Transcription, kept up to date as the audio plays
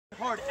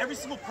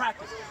every single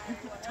practice. You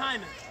put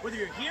time in. Whether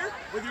you're here,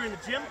 whether you're in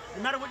the gym,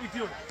 no matter what you're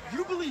doing.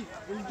 You believe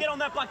when you get on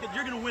that block that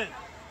you're gonna win,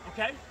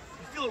 okay?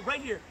 You feel it right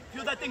here.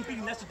 Feel that thing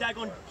beating. That's your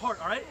daggone heart,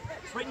 all right?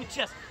 It's right in your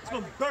chest. It's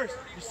gonna burst.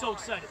 You're so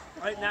excited.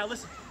 All right, now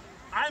listen.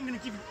 I'm gonna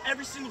give you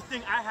every single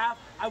thing I have.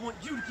 I want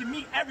you to give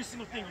me every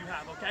single thing you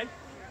have, okay?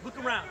 Look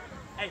around.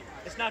 Hey,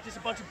 it's not just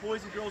a bunch of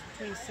boys and girls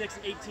between 6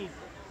 and 18.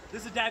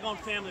 This is a daggone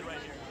family right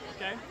here,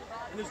 okay?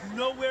 And there's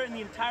nowhere in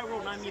the entire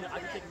world, and I mean it, I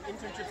could take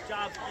internships,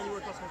 jobs, anywhere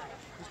across the country.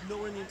 There's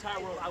nowhere in the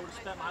entire world I would have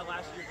spent my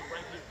last year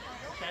right here,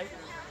 okay?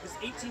 This is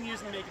 18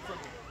 years in the making for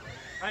me.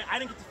 All right, I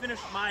didn't get to finish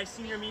my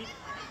senior meet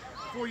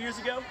 4 years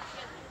ago.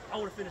 I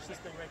want to finish this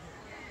thing right here.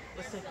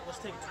 Let's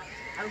take it.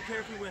 I don't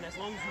care if we win, as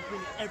long as we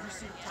win it every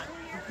single time.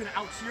 We're gonna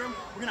out-cheer them,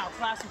 we're gonna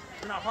outclass them,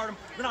 we're gonna out-hard them,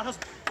 we're gonna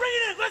out-hustle. Bring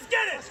it in, let's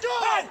get it! Let's go!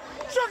 Hey,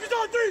 Shellcrest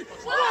on 3!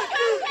 1,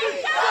 2,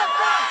 3, 4,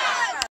 5!